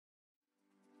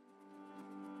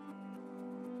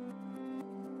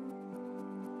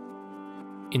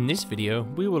In this video,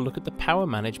 we will look at the power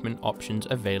management options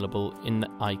available in the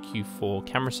iQ4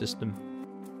 camera system.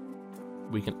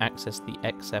 We can access the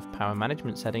XF power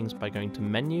management settings by going to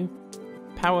Menu,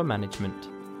 Power Management.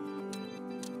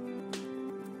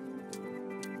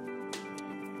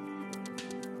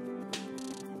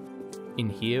 In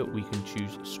here we can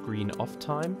choose Screen Off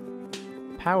Time,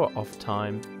 Power Off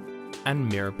Time, and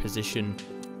Mirror Position.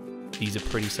 These are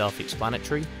pretty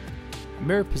self-explanatory.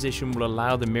 Mirror position will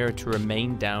allow the mirror to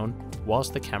remain down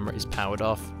whilst the camera is powered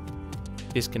off.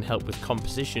 This can help with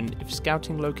composition if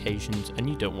scouting locations and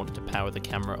you don't want to power the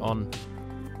camera on.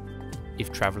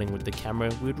 If travelling with the camera,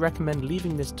 we would recommend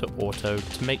leaving this to auto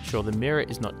to make sure the mirror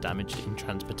is not damaged in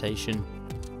transportation.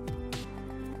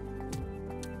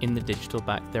 In the digital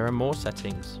back there are more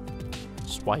settings.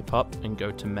 Swipe up and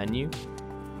go to Menu,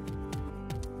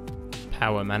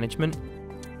 Power Management,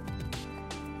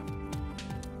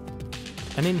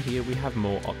 and in here we have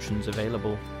more options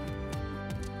available.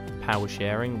 Power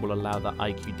sharing will allow the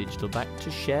iQ digital back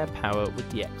to share power with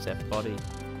the XF body.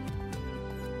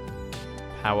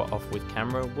 Power off with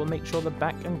camera will make sure the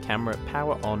back and camera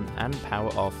power on and power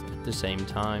off at the same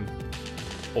time.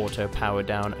 Auto power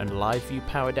down and live view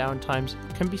power down times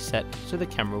can be set so the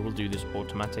camera will do this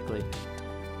automatically.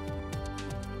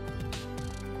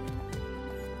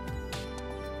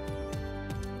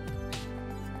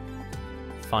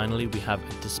 Finally, we have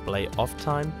a display off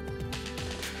time,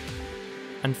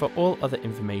 and for all other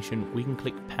information we can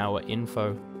click Power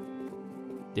Info.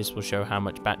 This will show how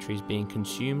much battery is being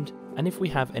consumed and if we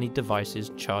have any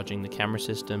devices charging the camera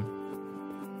system.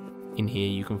 In here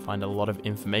you can find a lot of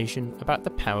information about the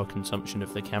power consumption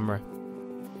of the camera.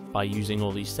 By using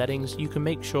all these settings you can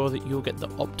make sure that you'll get the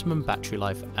optimum battery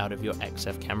life out of your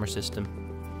XF camera system.